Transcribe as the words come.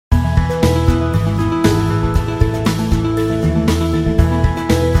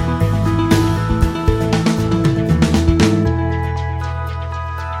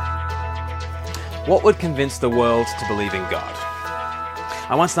What would convince the world to believe in God?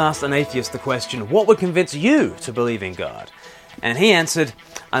 I once asked an atheist the question, what would convince you to believe in God? And he answered,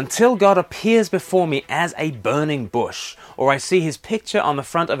 until God appears before me as a burning bush, or I see his picture on the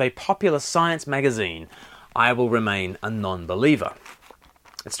front of a popular science magazine, I will remain a non-believer.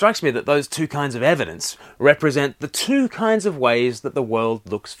 It strikes me that those two kinds of evidence represent the two kinds of ways that the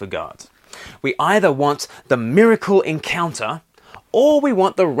world looks for God. We either want the miracle encounter, or we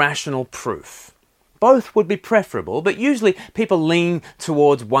want the rational proof. Both would be preferable, but usually people lean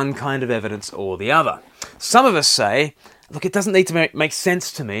towards one kind of evidence or the other. Some of us say, look, it doesn't need to make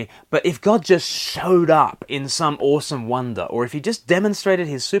sense to me, but if God just showed up in some awesome wonder, or if he just demonstrated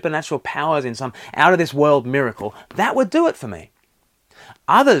his supernatural powers in some out-of-this-world miracle, that would do it for me.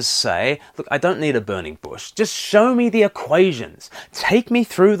 Others say, look, I don't need a burning bush. Just show me the equations. Take me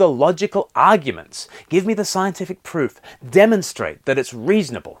through the logical arguments. Give me the scientific proof. Demonstrate that it's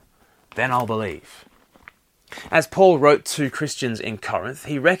reasonable. Then I'll believe. As Paul wrote to Christians in Corinth,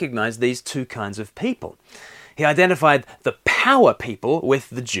 he recognized these two kinds of people. He identified the power people with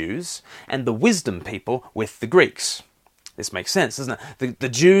the Jews and the wisdom people with the Greeks. This makes sense, doesn't it? The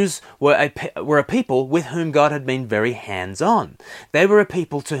Jews were a people with whom God had been very hands-on. They were a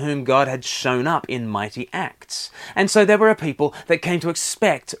people to whom God had shown up in mighty acts. And so they were a people that came to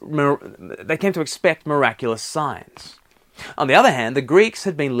expect miraculous signs. On the other hand, the Greeks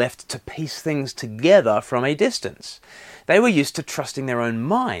had been left to piece things together from a distance. They were used to trusting their own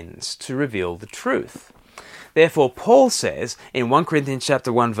minds to reveal the truth. Therefore, Paul says in 1 Corinthians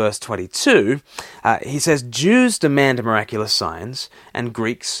chapter 1, verse 22, he says, Jews demand miraculous signs and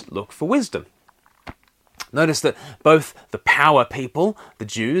Greeks look for wisdom. Notice that both the power people, the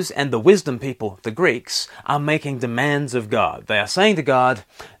Jews, and the wisdom people, the Greeks, are making demands of God. They are saying to God,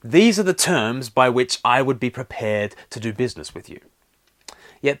 these are the terms by which I would be prepared to do business with you.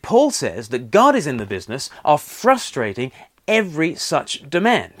 Yet Paul says that God is in the business of frustrating every such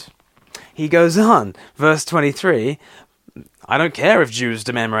demand. He goes on, verse 23, I don't care if Jews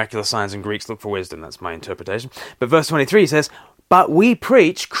demand miraculous signs and Greeks look for wisdom, that's my interpretation. But verse 23 says, but we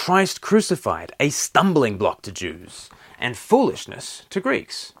preach Christ crucified, a stumbling block to Jews, and foolishness to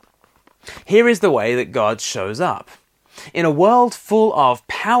Greeks. Here is the way that God shows up. In a world full of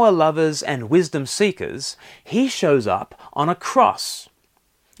power lovers and wisdom seekers, he shows up on a cross.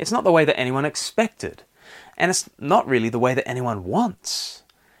 It's not the way that anyone expected, and it's not really the way that anyone wants.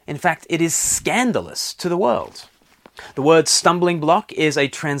 In fact, it is scandalous to the world. The word stumbling block is a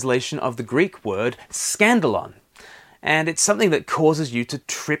translation of the Greek word scandalon. And it's something that causes you to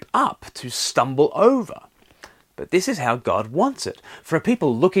trip up, to stumble over. But this is how God wants it. For a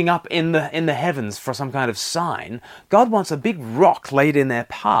people looking up in the heavens for some kind of sign, God wants a big rock laid in their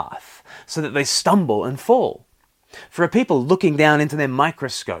path so that they stumble and fall. For a people looking down into their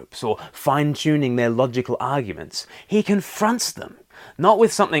microscopes or fine-tuning their logical arguments, he confronts them, not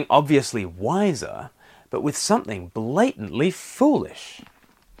with something obviously wiser, but with something blatantly foolish.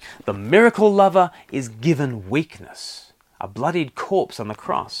 The miracle lover is given weakness, a bloodied corpse on the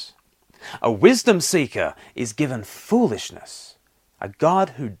cross. A wisdom seeker is given foolishness, a God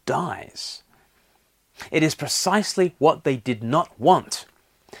who dies. It is precisely what they did not want,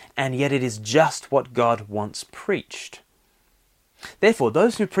 and yet it is just what God once preached. Therefore,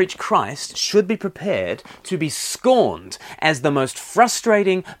 those who preach Christ should be prepared to be scorned as the most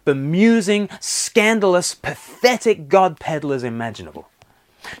frustrating, bemusing, scandalous, pathetic God peddlers imaginable.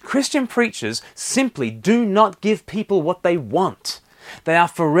 Christian preachers simply do not give people what they want. They are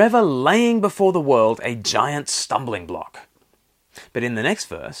forever laying before the world a giant stumbling block. But in the next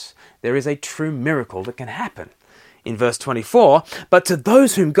verse, there is a true miracle that can happen. In verse 24, but to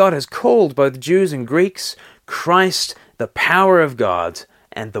those whom God has called, both Jews and Greeks, Christ, the power of God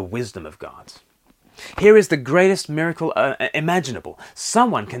and the wisdom of God. Here is the greatest miracle imaginable.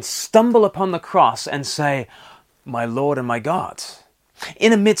 Someone can stumble upon the cross and say, my Lord and my God.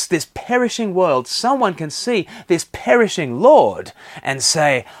 In amidst this perishing world, someone can see this perishing Lord and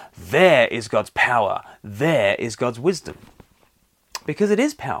say, there is God's power, there is God's wisdom. Because it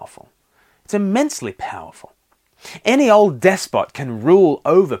is powerful. It's immensely powerful. Any old despot can rule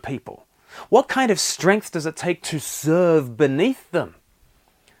over people. What kind of strength does it take to serve beneath them?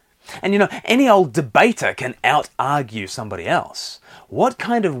 And any old debater can out-argue somebody else. What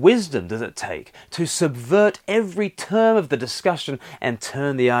kind of wisdom does it take to subvert every term of the discussion and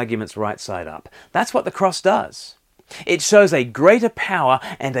turn the arguments right side up? That's what the cross does. It shows a greater power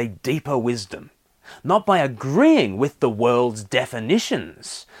and a deeper wisdom, not by agreeing with the world's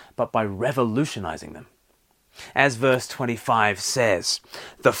definitions, but by revolutionizing them. As verse 25 says,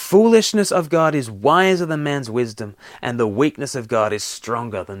 the foolishness of God is wiser than man's wisdom, and the weakness of God is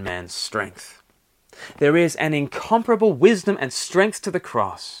stronger than man's strength. There is an incomparable wisdom and strength to the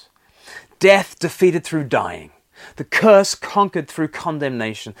cross. Death defeated through dying. The curse conquered through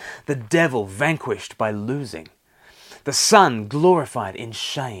condemnation. The devil vanquished by losing. The Son glorified in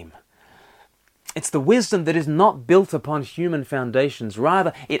shame. It's the wisdom that is not built upon human foundations.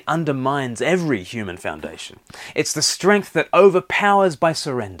 Rather, it undermines every human foundation. It's the strength that overpowers by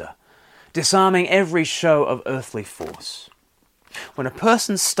surrender, disarming every show of earthly force. When a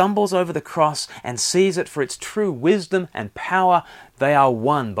person stumbles over the cross and sees it for its true wisdom and power, they are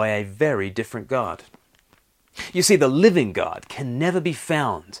won by a very different God. You see, the living God can never be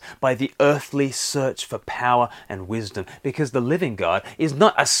found by the earthly search for power and wisdom, because the living God is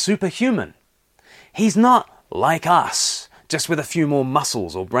not a superhuman. He's not like us, just with a few more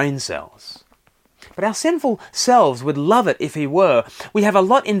muscles or brain cells. But our sinful selves would love it if he were. We have a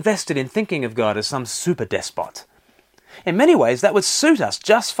lot invested in thinking of God as some super despot. In many ways, that would suit us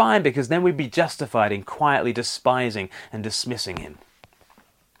just fine, because then we'd be justified in quietly despising and dismissing him.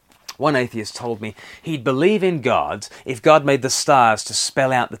 One atheist told me he'd believe in God if God made the stars to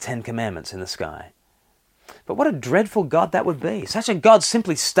spell out the 10 Commandments in the sky. But what a dreadful God that would be. Such a God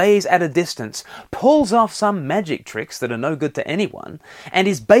simply stays at a distance, pulls off some magic tricks that are no good to anyone, and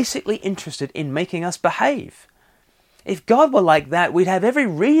is basically interested in making us behave. If God were like that, we'd have every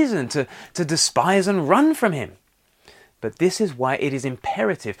reason to despise and run from him. But this is why it is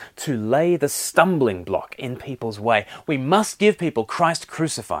imperative to lay the stumbling block in people's way. We must give people Christ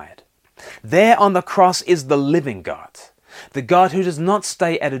crucified. There on the cross is the living God. The God who does not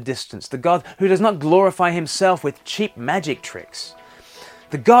stay at a distance. The God who does not glorify himself with cheap magic tricks.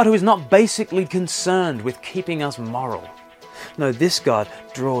 The God who is not basically concerned with keeping us moral. No, this God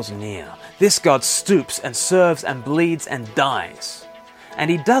draws near. This God stoops and serves and bleeds and dies.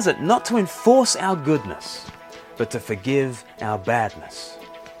 And he does it not to enforce our goodness, but to forgive our badness.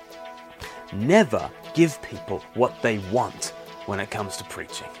 Never give people what they want when it comes to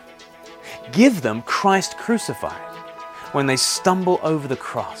preaching. Give them Christ crucified. When they stumble over the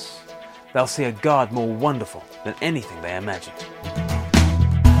cross, they'll see a God more wonderful than anything they imagined.